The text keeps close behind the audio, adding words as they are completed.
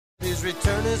His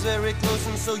return is very close,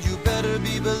 and so you better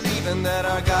be believing that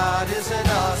our God is an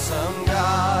awesome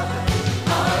God.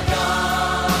 Our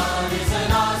God is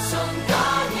an awesome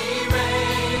God. He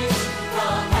reigns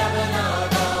from heaven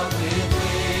above with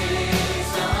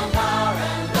wisdom, power,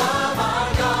 and love.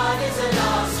 Our God is an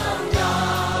awesome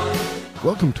God.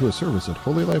 Welcome to a service at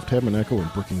Holy Life Tabernacle in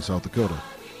Brookings, South Dakota.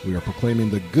 We are proclaiming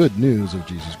the good news of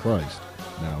Jesus Christ.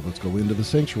 Now let's go into the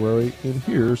sanctuary, and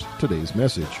here's today's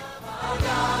message. Our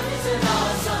God is an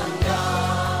awesome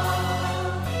God.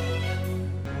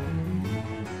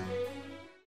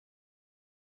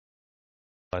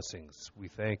 Blessings. We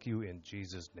thank you in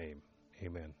Jesus' name.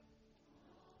 Amen.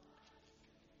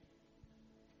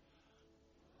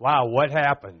 Wow, what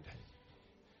happened?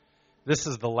 This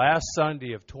is the last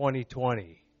Sunday of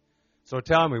 2020. So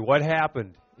tell me, what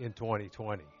happened in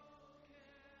 2020?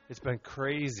 It's been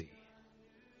crazy.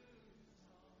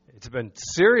 It's been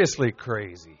seriously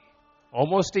crazy.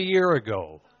 Almost a year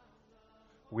ago,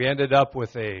 we ended up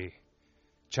with a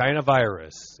China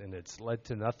virus, and it's led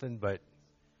to nothing but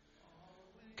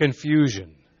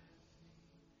confusion.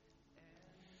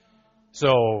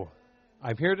 So,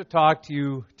 I'm here to talk to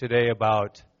you today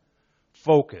about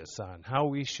focus, on how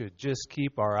we should just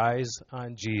keep our eyes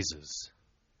on Jesus.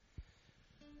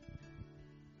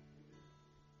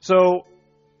 So,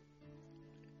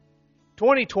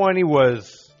 2020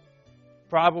 was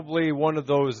probably one of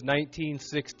those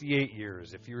 1968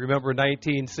 years. If you remember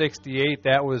 1968,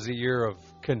 that was a year of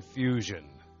confusion.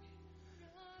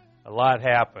 A lot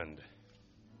happened.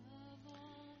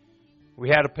 We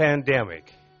had a pandemic.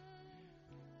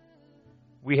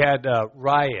 We had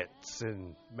riots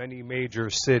in many major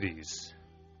cities,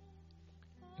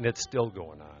 and it's still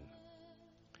going on.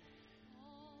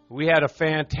 We had a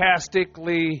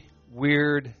fantastically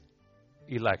weird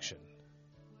election,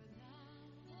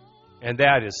 and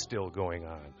that is still going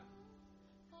on.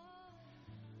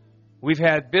 We've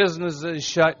had businesses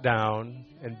shut down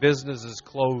and businesses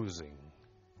closing,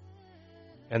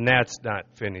 and that's not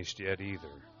finished yet either.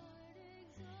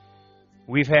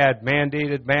 We've had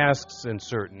mandated masks in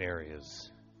certain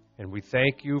areas, and we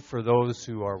thank you for those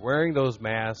who are wearing those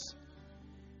masks,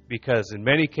 because in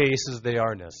many cases they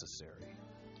are necessary.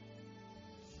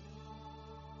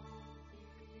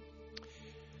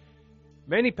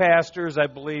 Many pastors, I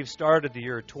believe, started the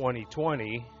year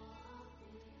 2020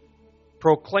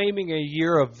 proclaiming a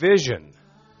year of vision.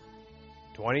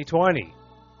 2020,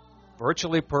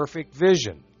 virtually perfect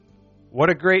vision. What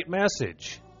a great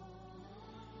message.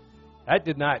 That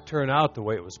did not turn out the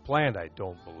way it was planned, I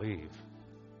don't believe.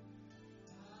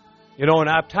 You know, an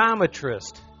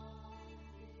optometrist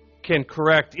can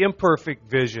correct imperfect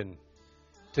vision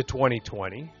to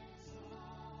 2020.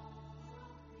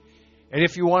 And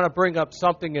if you want to bring up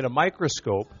something in a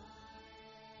microscope,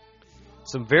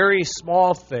 some very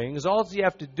small things, all you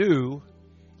have to do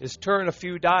is turn a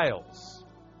few dials,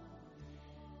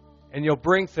 and you'll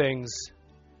bring things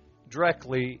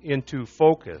directly into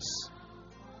focus.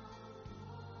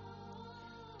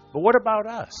 But what about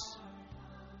us?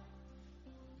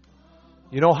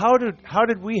 You know, how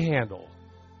did we handle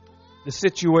the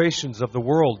situations of the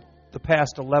world the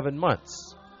past 11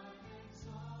 months?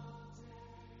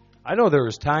 I know there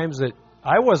was times that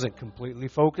I wasn't completely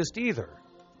focused either.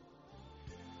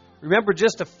 Remember,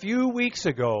 just a few weeks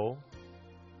ago,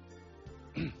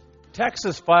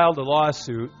 Texas filed a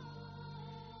lawsuit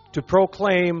to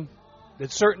proclaim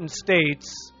that certain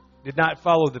states did not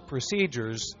follow the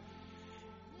procedures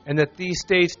and that these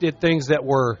states did things that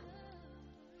were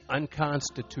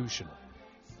unconstitutional.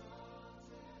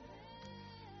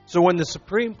 So when the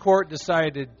Supreme Court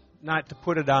decided not to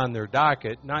put it on their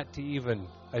docket, not to even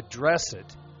address it,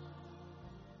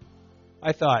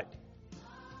 I thought,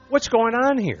 what's going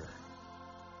on here?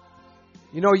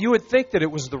 You know, you would think that it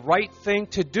was the right thing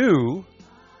to do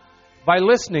by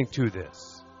listening to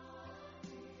this.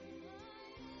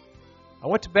 I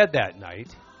went to bed that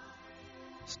night,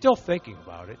 still thinking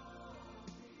about it.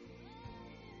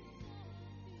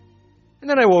 And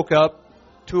then I woke up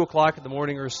 2 o'clock in the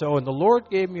morning or so, and the Lord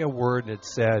gave me a word, and it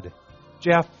said,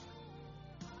 Jeff,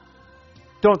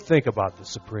 don't think about the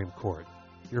Supreme Court.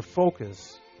 Your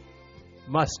focus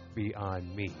must be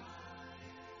on me.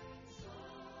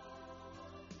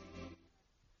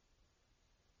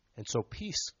 And so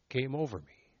peace came over me.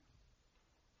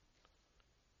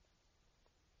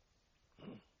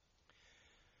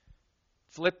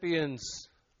 Philippians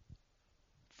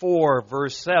 4,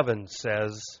 verse 7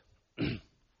 says,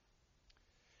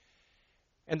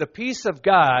 And the peace of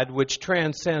God, which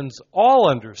transcends all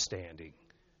understanding,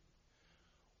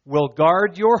 will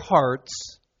guard your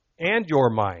hearts and your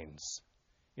minds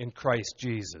in Christ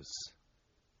Jesus.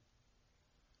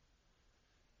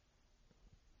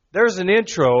 There's an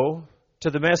intro to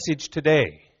the message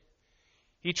today.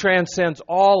 He transcends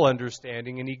all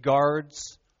understanding, and He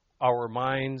guards our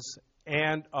minds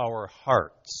and our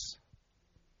hearts.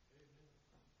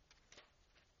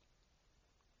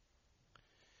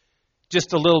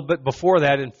 Just a little bit before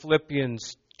that, in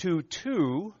Philippians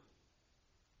 2:2,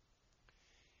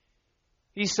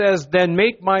 he says, "Then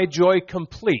make my joy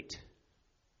complete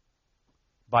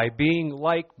by being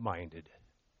like-minded,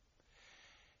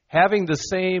 having the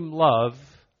same love,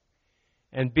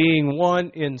 and being one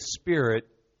in spirit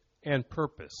and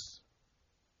purpose."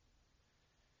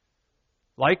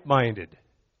 Like-minded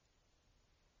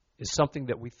is something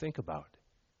that we think about.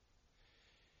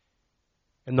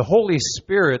 And the Holy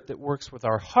Spirit that works with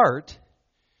our heart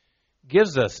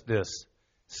gives us this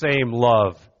same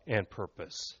love and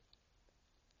purpose.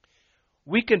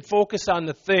 We can focus on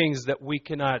the things that we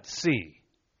cannot see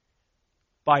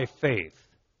by faith.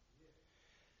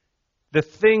 The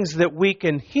things that we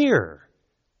can hear,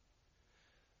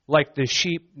 like the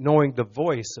sheep knowing the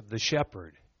voice of the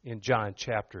shepherd in John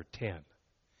chapter 10.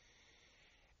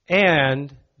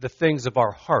 And the things of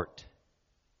our heart.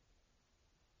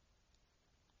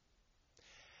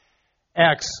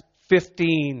 Acts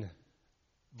 15,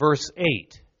 verse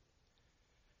 8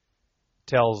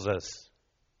 tells us,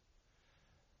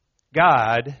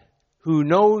 God, who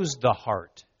knows the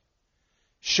heart,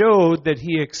 showed that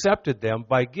He accepted them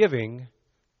by giving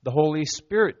the Holy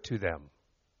Spirit to them,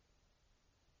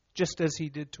 just as He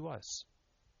did to us.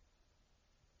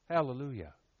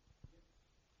 Hallelujah.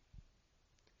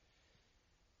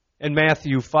 And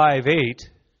Matthew 5:8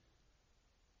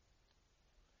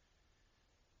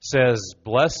 says,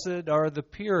 "Blessed are the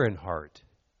pure in heart,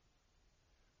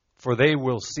 for they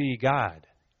will see God."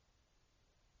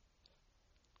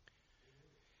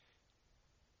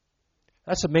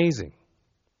 That's amazing.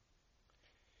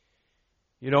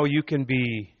 You know, you can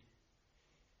be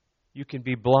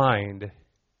blind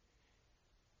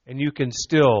and you can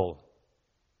still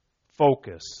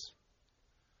focus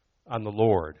on the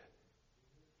Lord.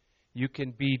 You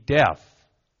can be deaf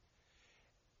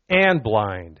and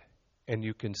blind, and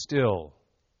you can still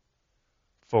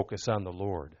focus on the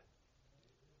Lord.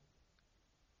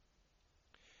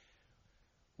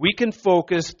 We can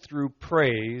focus through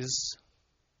praise,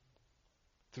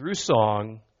 through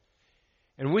song,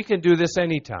 and we can do this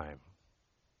anytime.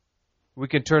 We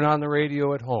can turn on the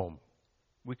radio at home.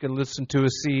 We can listen to a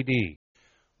CD.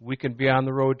 We can be on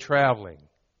the road traveling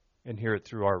and hear it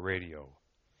through our radio.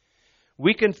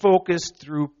 We can focus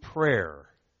through prayer.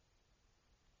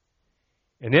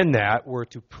 And in that, we're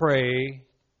to pray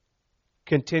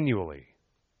continually.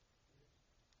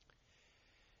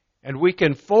 And we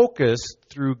can focus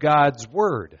through God's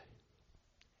Word.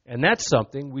 And that's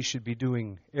something we should be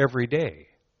doing every day.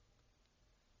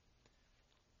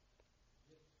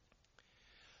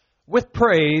 With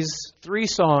praise, 3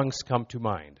 songs come to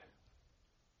mind.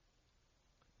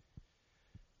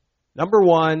 Number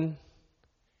 1,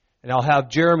 and I'll have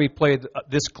Jeremy play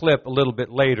this clip a little bit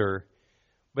later,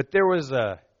 but there was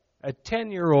a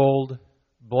 10-year-old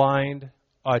blind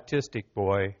autistic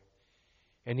boy,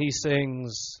 and he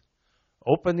sings,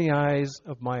 "Open the eyes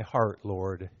of my heart,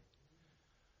 Lord.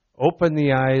 Open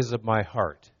the eyes of my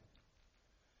heart.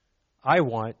 I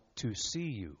want to see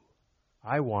you.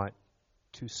 I want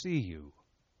to see you."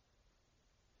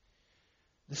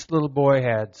 This little boy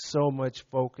had so much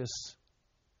focus,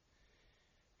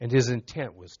 and his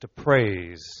intent was to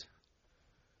praise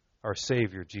our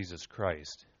Savior, Jesus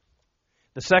Christ.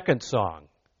 The second song,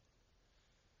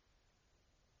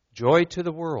 "Joy to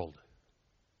the World."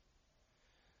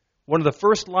 One of the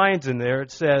first lines in there,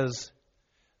 it says,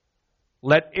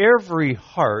 "Let every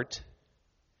heart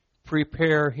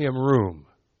prepare him room."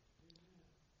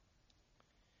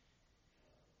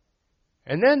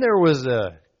 And then there was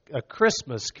a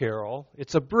Christmas carol.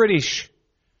 It's a British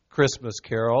Christmas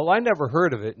carol. I never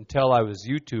heard of it until I was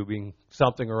YouTubing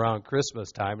something around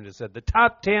Christmas time, and it said, "The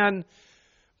top 10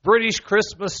 British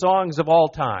Christmas songs of all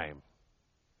time."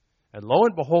 And lo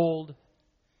and behold,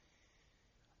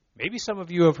 maybe some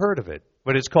of you have heard of it,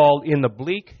 but it's called "In the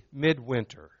Bleak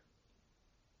Midwinter."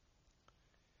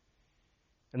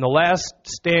 And the last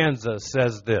stanza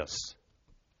says this: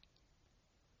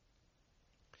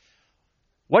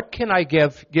 "What can I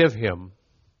give him,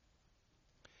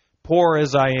 poor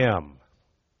as I am?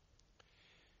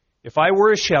 If I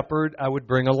were a shepherd, I would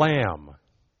bring a lamb.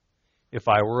 If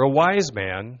I were a wise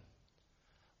man,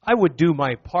 I would do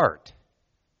my part.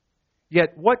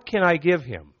 Yet what can I give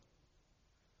him?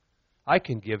 I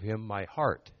can give him my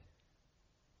heart."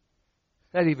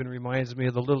 That even reminds me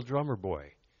of the little drummer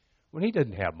boy, when he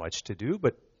didn't have much to do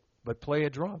but play a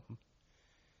drum.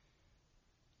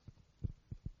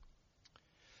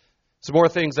 Some more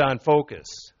things on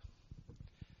focus.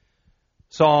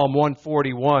 Psalm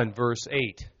 141, verse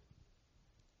 8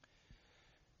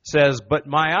 says, "But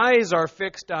my eyes are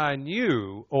fixed on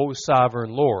you, O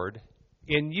sovereign Lord.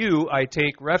 In you I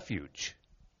take refuge.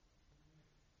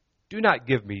 Do not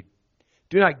give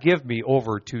me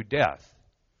over to death."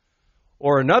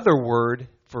 Or another word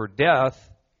for death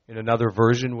in another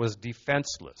version was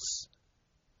defenseless.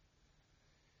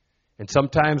 And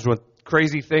sometimes when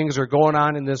crazy things are going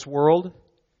on in this world,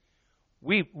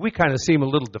 we kind of seem a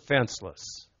little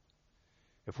defenseless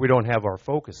if we don't have our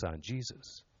focus on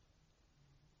Jesus.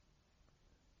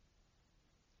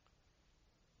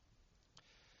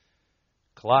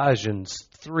 Colossians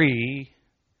 3,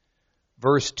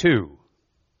 verse 2.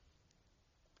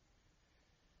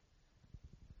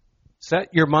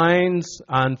 "Set your minds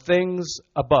on things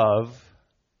above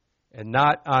and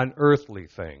not on earthly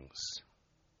things."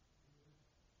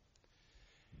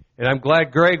 And I'm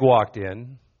glad Greg walked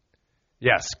in.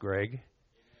 Yes, Greg.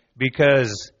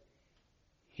 Because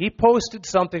he posted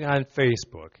something on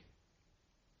Facebook,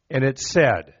 and it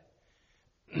said,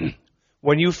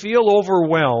 "When you feel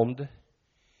overwhelmed,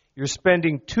 you're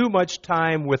spending too much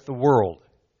time with the world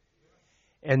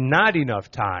and not enough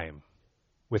time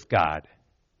with God."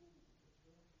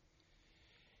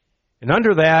 And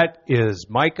under that is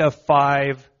Micah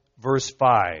 5, verse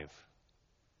 5.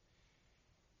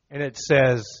 And it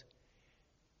says,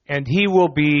 "And he will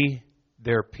be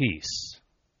their peace."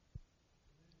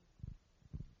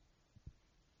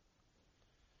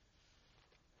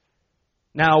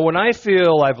 Now, when I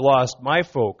feel I've lost my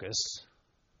focus,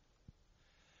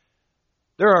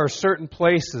 there are certain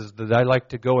places that I like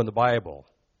to go in the Bible.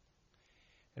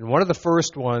 And one of the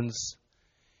first ones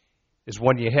is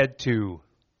when you head to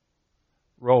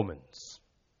Romans.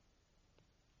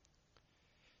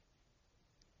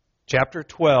 Chapter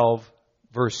 12,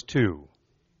 verse 2.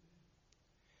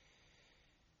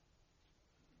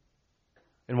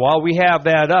 And while we have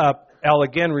that up, I'll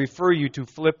again refer you to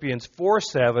Philippians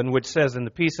 4:7, which says, "And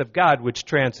the peace of God, which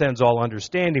transcends all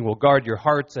understanding, will guard your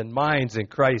hearts and minds in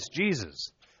Christ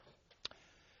Jesus."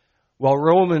 While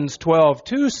Romans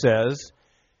 12:2 says,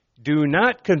 "Do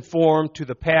not conform to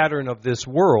the pattern of this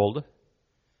world,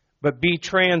 but be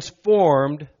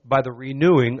transformed by the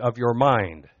renewing of your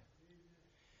mind.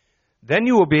 Then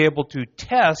you will be able to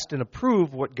test and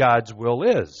approve what God's will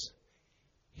is,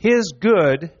 His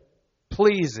good,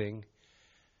 pleasing,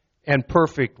 and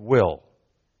perfect will."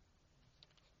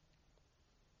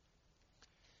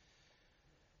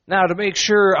 Now, to make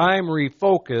sure I'm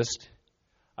refocused,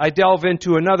 I delve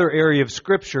into another area of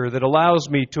Scripture that allows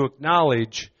me to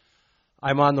acknowledge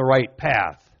I'm on the right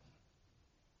path.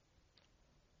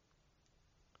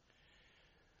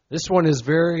 This one is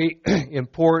very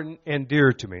important and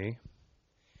dear to me,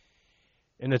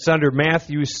 and it's under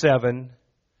Matthew 7,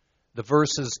 the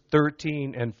verses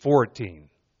 13 and 14.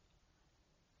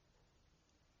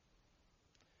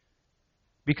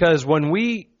 Because when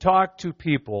we talk to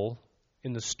people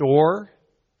in the store,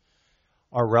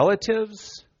 our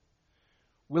relatives,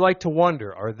 we like to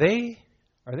wonder, are they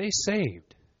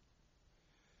saved?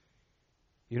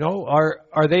 You know,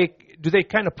 do they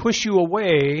kind of push you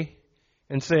away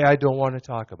and say, "I don't want to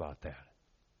talk about that"?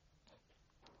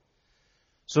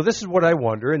 So this is what I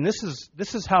wonder, and this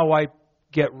is how I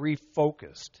get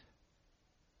refocused.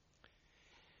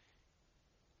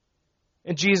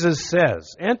 And Jesus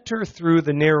says, "Enter through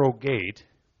the narrow gate,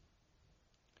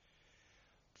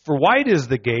 for wide is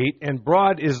the gate and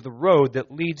broad is the road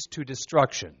that leads to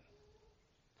destruction,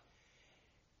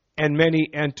 and many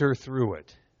enter through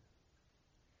it."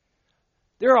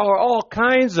 There are all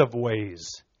kinds of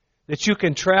ways that you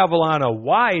can travel on a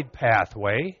wide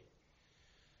pathway,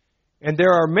 and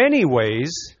there are many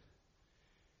ways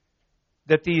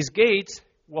that these gates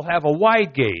will have a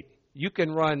wide gate. You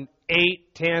can run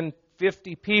 8, 10,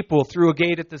 50 people through a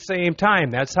gate at the same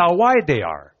time. That's how wide they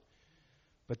are.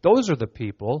 But those are the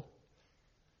people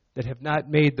that have not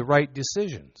made the right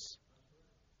decisions.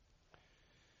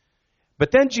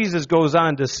 But then Jesus goes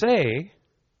on to say,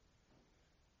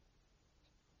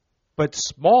 "But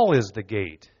small is the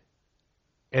gate,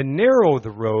 and narrow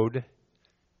the road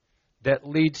that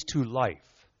leads to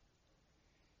life,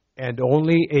 and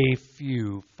only a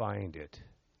few find it."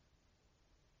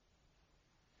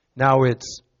 Now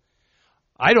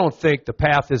I don't think the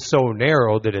path is so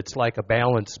narrow that it's like a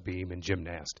balance beam in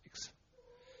gymnastics.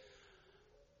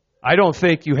 I don't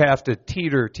think you have to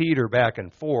teeter back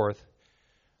and forth,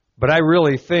 but I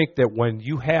really think that when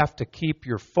you have to keep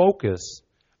your focus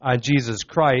on Jesus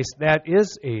Christ, that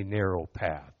is a narrow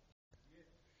path.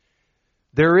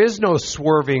 There is no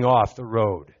swerving off the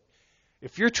road.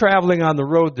 If you're traveling on the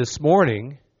road this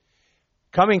morning,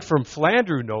 coming from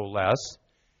Flandreau no less,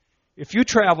 if you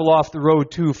travel off the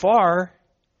road too far,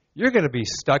 you're going to be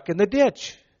stuck in the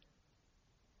ditch.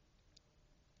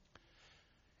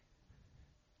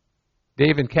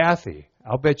 Dave and Kathy,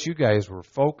 I'll bet you guys were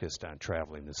focused on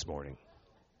traveling this morning.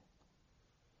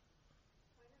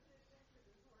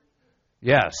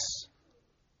 Yes.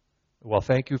 Well,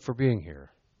 thank you for being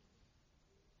here.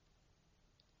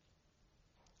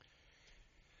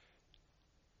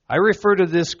 I refer to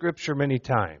this scripture many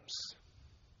times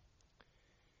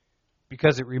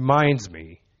because it reminds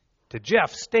me to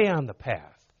Jeff, stay on the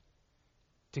path,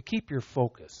 to keep your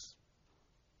focus.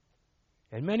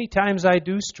 And many times I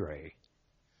do stray.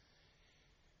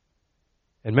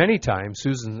 And many times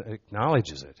Susan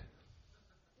acknowledges it.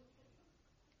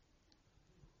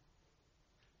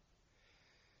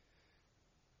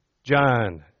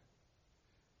 John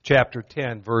chapter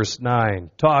 10, verse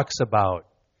 9 talks about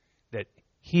that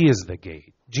He is the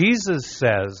gate. Jesus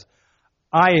says,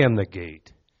 I am the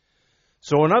gate.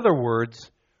 So in other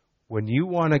words, when you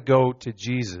want to go to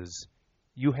Jesus,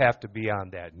 you have to be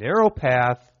on that narrow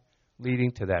path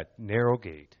leading to that narrow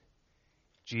gate.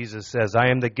 Jesus says, I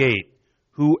am the gate.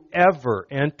 Whoever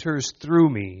enters through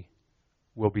me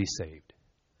will be saved.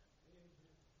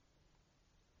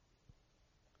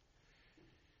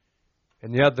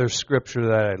 And the other scripture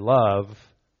that I love,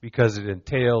 because it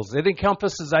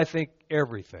encompasses, I think,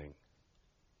 everything,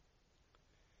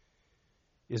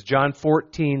 is John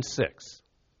 14:6.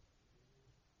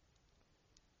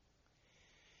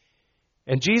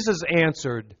 And Jesus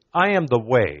answered, I am the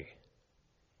way,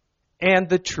 and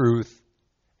the truth,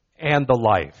 and the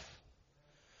life.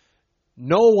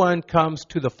 No one comes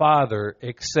to the Father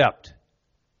except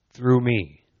through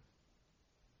me.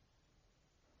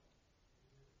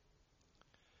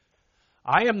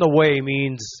 I am the way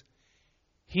means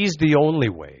He's the only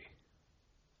way.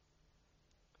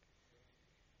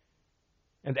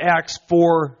 And Acts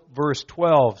 4, verse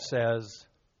 12 says,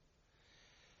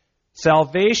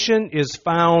 salvation is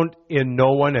found in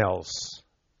no one else,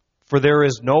 for there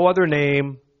is no other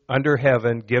name under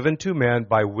heaven given to men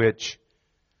by which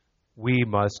we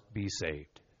must be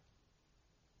saved.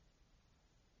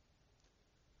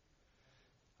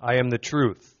 I am the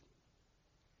truth.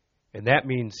 And that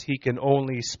means He can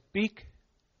only speak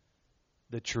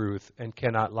the truth and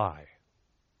cannot lie.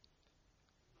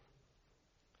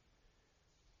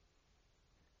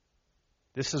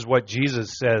 This is what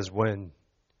Jesus says when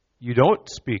you don't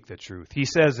speak the truth. He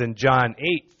says in John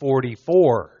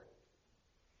 8:44,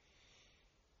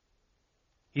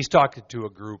 He's talking to a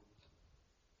group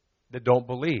that don't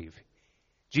believe.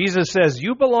 Jesus says,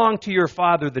 you belong to your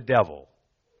father, the devil,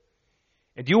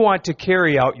 and you want to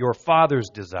carry out your father's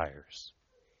desires.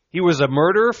 He was a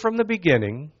murderer from the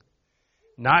beginning,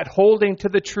 not holding to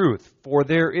the truth, for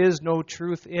there is no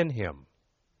truth in him.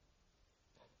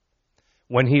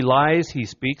 When he lies, he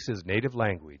speaks his native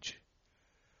language,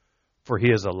 for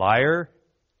he is a liar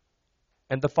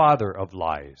and the father of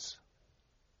lies.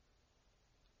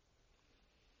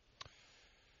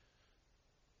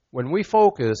 When we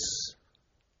focus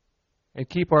and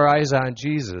keep our eyes on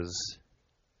Jesus,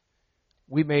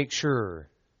 we make sure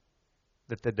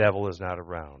that the devil is not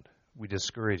around. We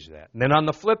discourage that. And then on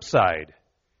the flip side,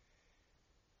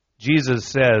 Jesus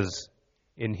says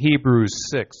in Hebrews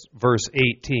 6, verse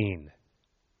 18,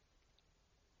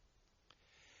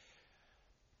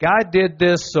 God did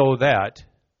this so that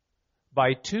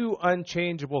by two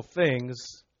unchangeable things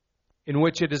in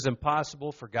which it is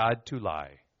impossible for God to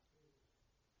lie,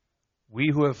 we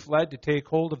who have fled to take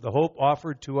hold of the hope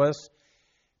offered to us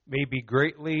may be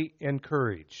greatly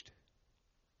encouraged.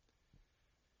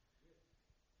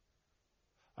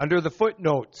 Under the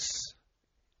footnotes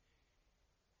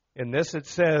in this it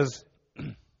says,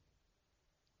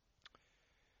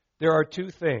 there are two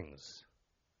things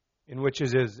in which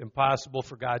it is impossible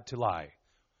for God to lie.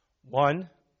 One,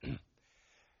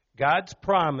 God's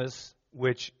promise,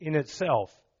 which in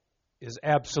itself is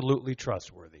absolutely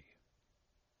trustworthy.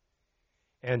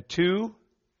 And two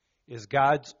is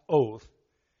God's oath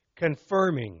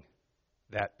confirming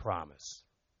that promise.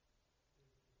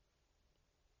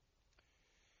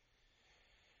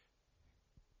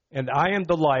 And I am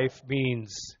the life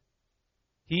means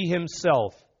He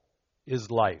Himself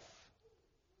is life.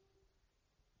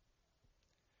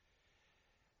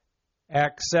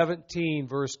 Acts 17,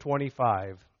 verse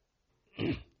 25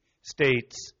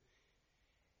 states,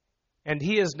 and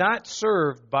He is not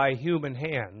served by human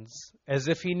hands as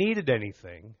if He needed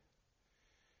anything,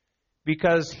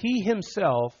 because He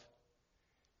Himself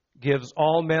gives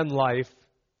all men life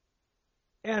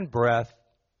and breath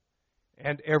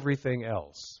and everything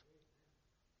else.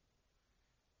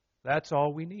 That's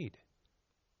all we need.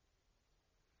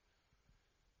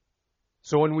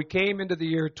 So when we came into the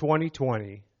year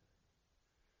 2020,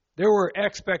 there were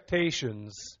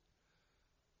expectations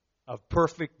of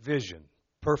perfect vision,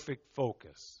 perfect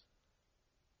focus.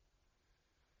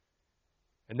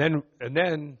 And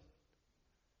then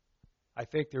I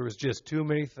think there was just too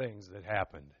many things that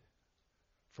happened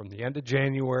from the end of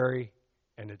January,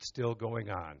 and it's still going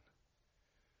on.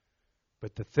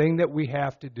 But the thing that we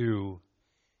have to do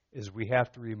is we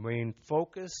have to remain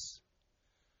focused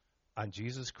on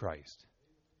Jesus Christ.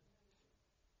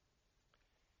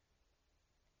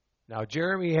 Now,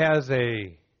 Jeremy has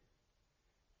a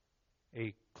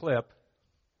clip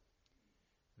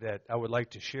that I would like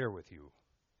to share with you.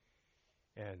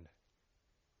 And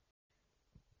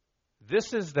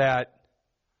this is that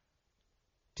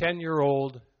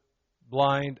 10-year-old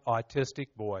blind autistic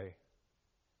boy.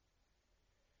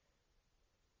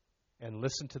 And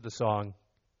listen to the song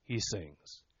he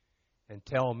sings. And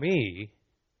tell me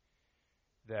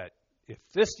that if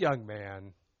this young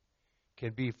man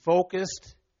can be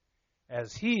focused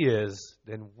as he is,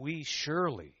 then we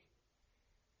surely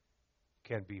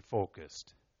can be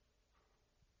focused.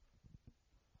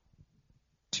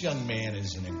 This young man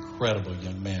is an incredible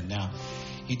young man. Now,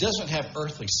 he doesn't have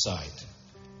earthly sight,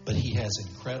 but he has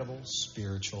incredible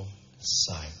spiritual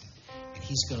sight. And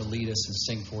he's going to lead us and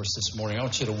sing for us this morning. I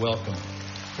want you to welcome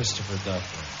Christopher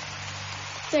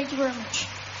Duffler. Thank you very much.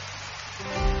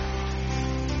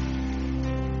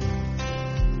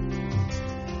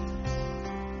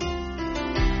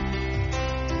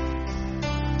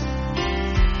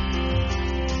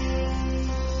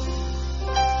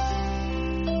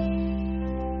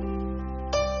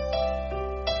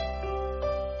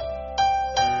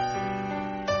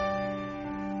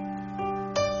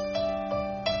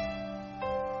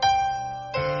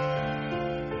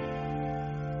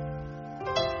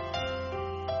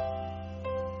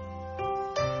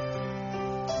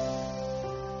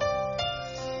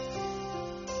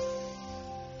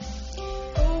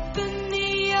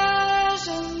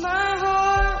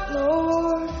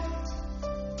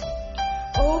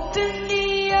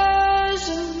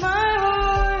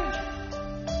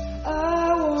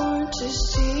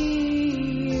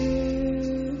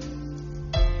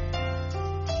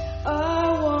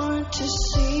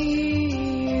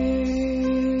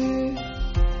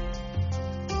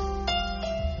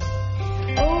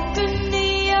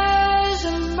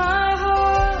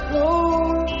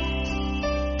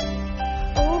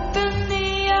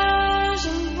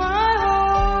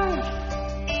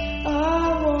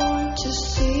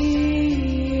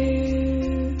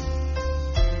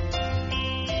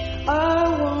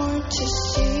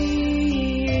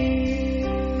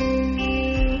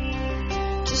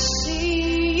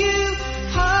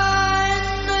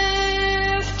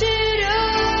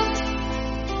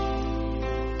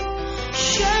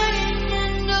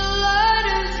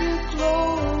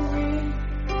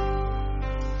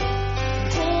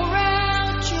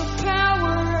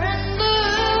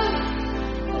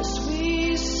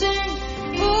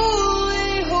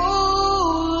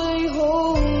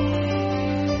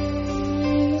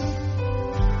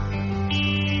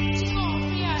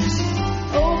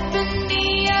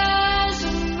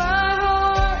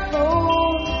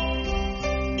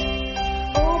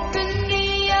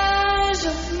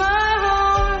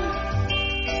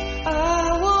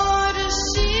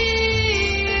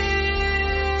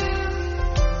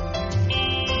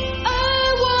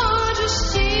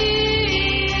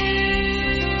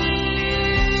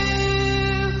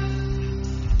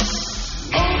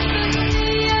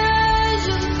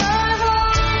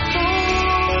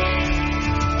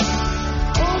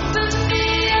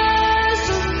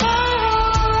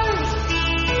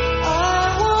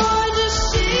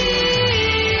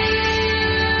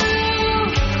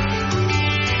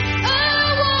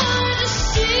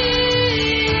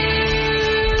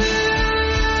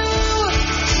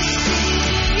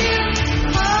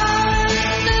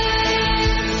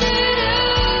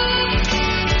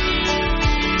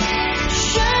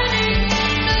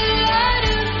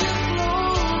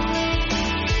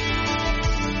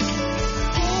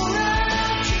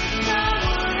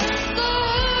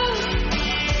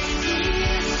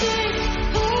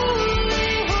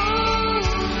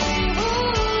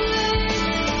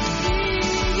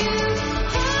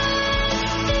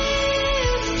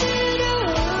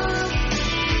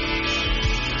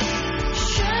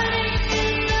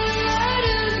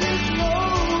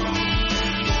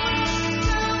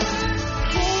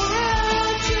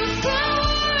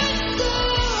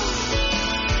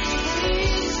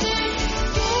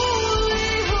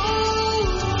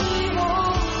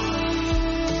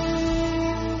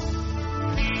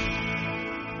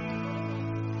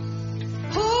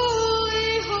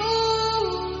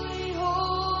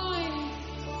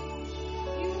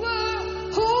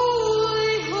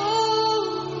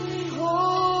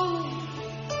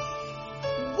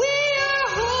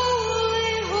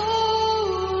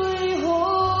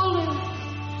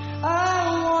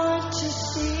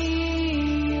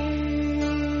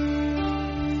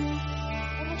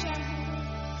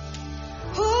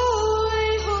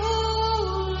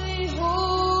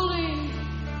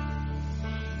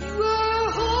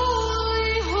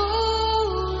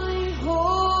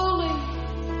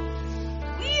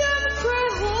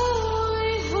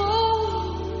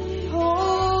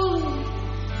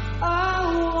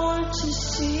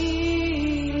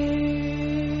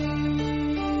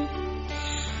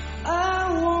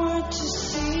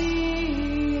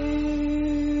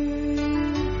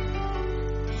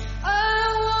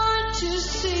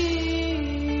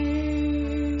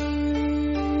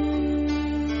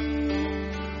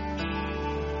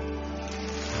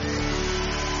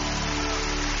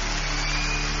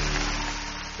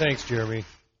 Thanks, Jeremy.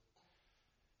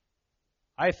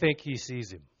 I think he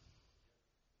sees him.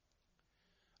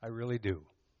 I really do.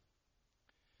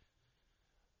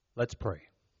 Let's pray.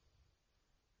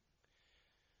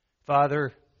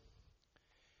 Father,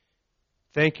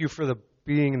 thank you for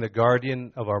being the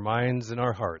guardian of our minds and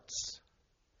our hearts.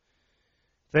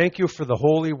 Thank you for the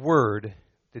holy word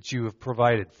that you have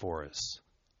provided for us.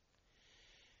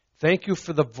 Thank you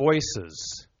for the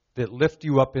voices that lift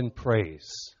you up in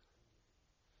praise.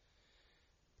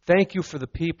 Thank you for the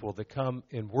people that come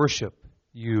and worship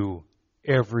you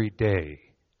every day.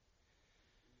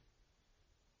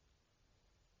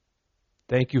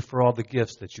 Thank you for all the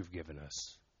gifts that you've given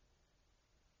us.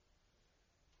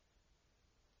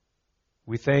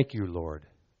 We thank you, Lord,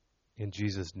 in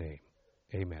Jesus' name.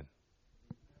 Amen.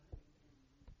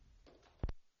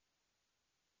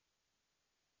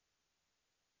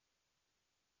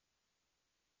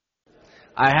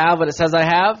 I have what it says I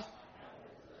have.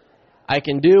 I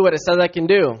can do what it says I can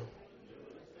do.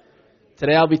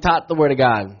 Today I'll be taught the Word of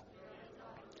God.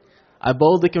 I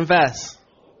boldly confess.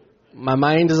 My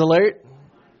mind is alert.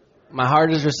 My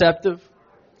heart is receptive.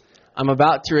 I'm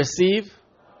about to receive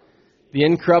the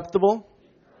incorruptible,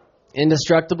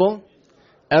 indestructible,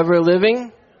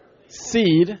 ever-living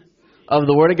seed of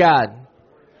the Word of God.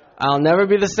 I'll never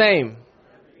be the same.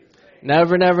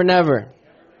 Never, never, never.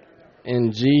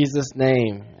 In Jesus'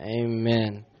 name,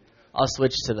 amen. I'll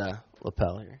switch to the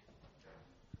lapel here.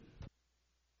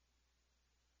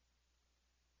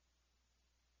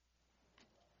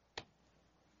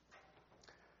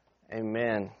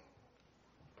 Amen.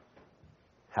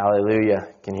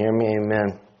 Hallelujah. Can you hear me?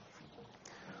 Amen.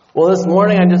 Well, this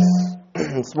morning I'm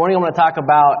going to talk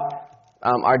about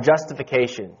our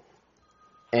justification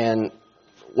and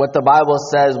what the Bible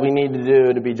says we need to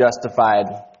do to be justified.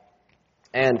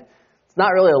 And it's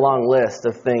not really a long list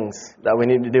of things that we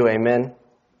need to do. Amen.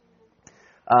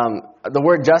 The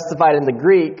word justified in the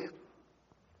Greek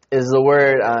is the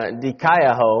word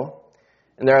dikaiaho,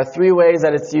 and there are three ways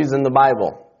that it's used in the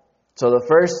Bible. So the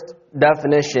first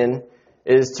definition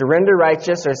is to render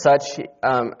righteous or such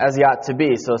as he ought to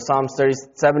be. So Psalms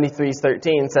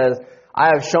 73:13 says, I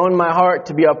have shown my heart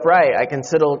to be upright. I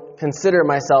consider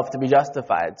myself to be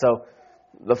justified. So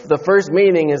the first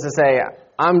meaning is to say,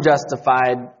 I'm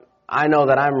justified. I know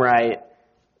that I'm right.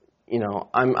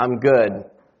 I'm good.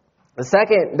 The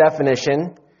second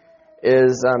definition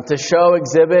is to show,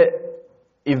 exhibit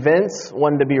events,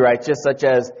 one to be righteous, such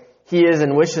as he is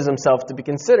and wishes himself to be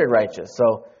considered righteous.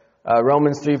 So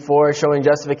Romans 3:4, showing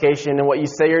justification in what you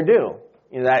say or do.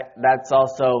 That's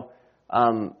also,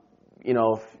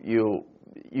 if you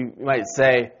might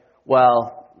say,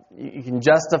 well, you can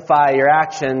justify your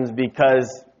actions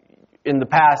because in the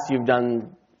past you've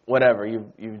done whatever,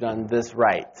 you've done this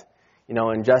right,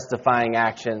 in justifying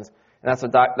actions. And that's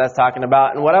what that's talking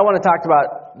about. And what I want to talk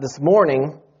about this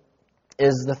morning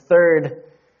is the third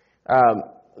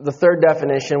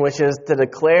definition, which is to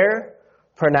declare,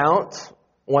 pronounce,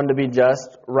 one to be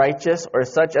just, righteous, or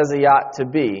such as he ought to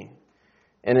be.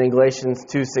 And in Galatians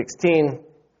 2:16,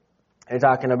 they're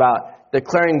talking about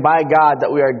declaring by God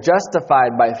that we are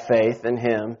justified by faith in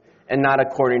him and not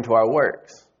according to our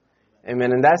works.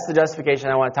 Amen. And that's the justification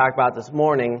I want to talk about this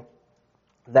morning,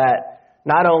 that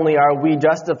not only are we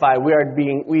justified, we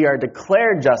are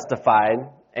declared justified,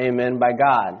 amen, by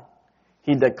God.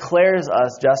 He declares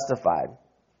us justified.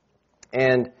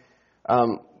 And I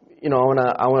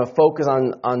want to focus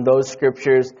on those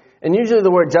scriptures. And usually the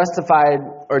word justified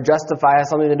or justify has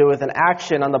something to do with an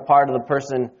action on the part of the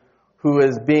person who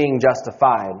is being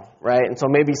justified, right? And so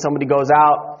maybe somebody goes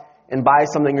out and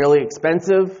buys something really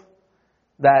expensive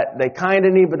that they kind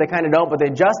of need, but they kind of don't, but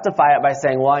they justify it by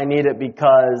saying, well, I need it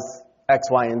because X,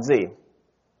 Y, and Z.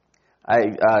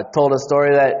 I told a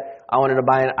story that I wanted to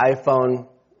buy an iPhone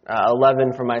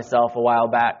 11 for myself a while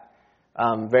back.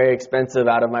 Very expensive,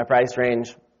 out of my price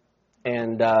range,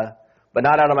 and but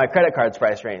not out of my credit card's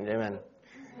price range. Amen.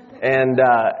 And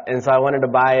so I wanted to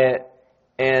buy it,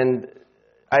 and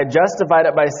I justified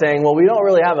it by saying, well, we don't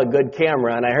really have a good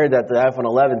camera, and I heard that the iPhone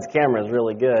 11's camera is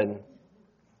really good.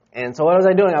 And so what was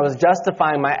I doing? I was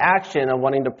justifying my action of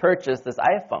wanting to purchase this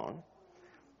iPhone,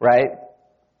 right?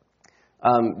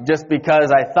 Just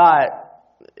because I thought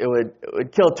it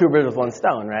would kill two birds with one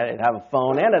stone, right? It'd have a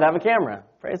phone and it'd have a camera.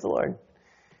 Praise the Lord.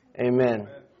 Amen.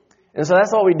 And so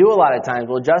that's what we do a lot of times.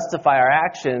 We'll justify our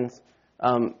actions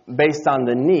based on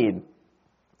the need.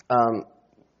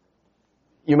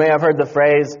 You may have heard the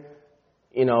phrase,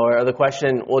 or the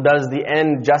question, well, does the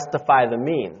end justify the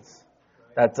means?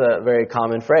 That's a very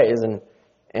common phrase.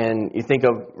 And you think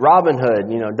of Robin Hood,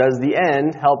 does the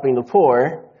end, helping the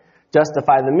poor,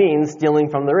 justify the means, stealing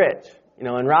from the rich?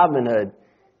 in Robin Hood.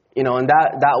 And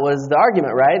that was the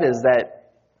argument, right? Is that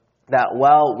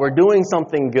well, we're doing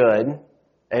something good,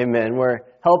 amen. We're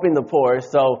helping the poor,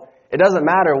 so it doesn't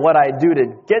matter what I do to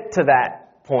get to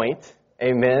that point,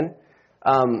 amen.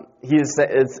 It's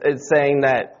saying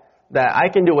that I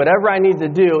can do whatever I need to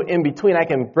do in between. I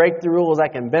can break the rules, I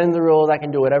can bend the rules, I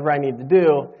can do whatever I need to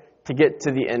do to get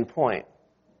to the end point,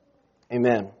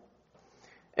 amen.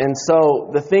 And so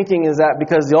the thinking is that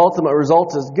because the ultimate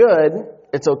result is good,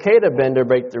 it's okay to bend or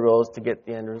break the rules to get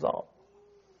the end result.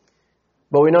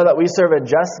 But we know that we serve a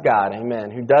just God,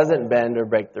 amen, who doesn't bend or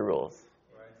break the rules.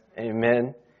 Right.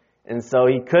 Amen. And so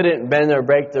he couldn't bend or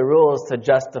break the rules to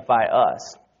justify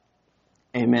us.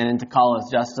 Amen. And to call us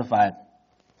justified.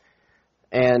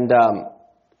 And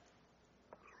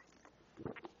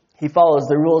he follows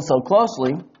the rules so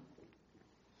closely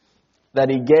that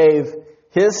he gave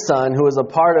his son, who was a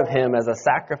part of him, as a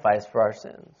sacrifice for our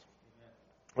sins.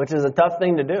 Which is a tough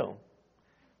thing to do,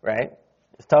 right?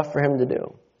 It's tough for him to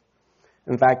do.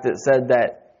 In fact, it said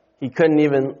that he couldn't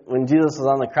even, when Jesus was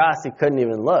on the cross, he couldn't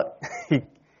even look. he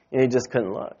just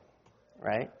couldn't look,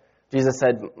 right? Jesus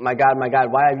said, my God,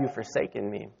 why have you forsaken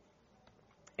me?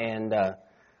 And I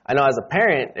know as a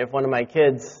parent, if one of my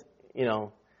kids,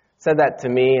 said that to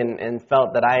me and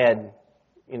felt that I had,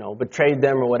 betrayed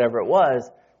them or whatever it was,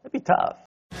 it'd be tough.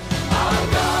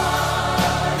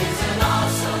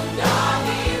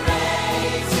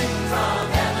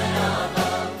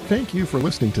 Thank you for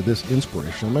listening to this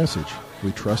inspirational message.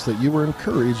 We trust that you were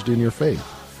encouraged in your faith.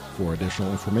 For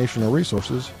additional information or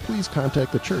resources, please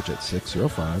contact the church at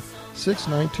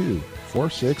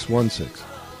 605-692-4616.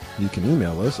 You can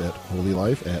email us at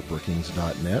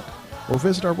holylife@brookings.net or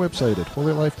visit our website at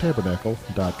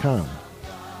holylifetabernacle.com.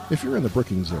 If you're in the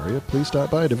Brookings area, please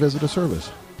stop by to visit a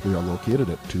service. We are located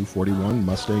at 241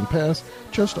 Mustang Pass,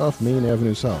 just off Main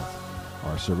Avenue South.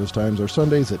 Our service times are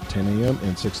Sundays at 10 a.m.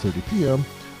 and 6:30 p.m.,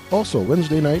 also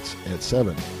Wednesday nights at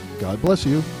 7. God bless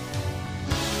you.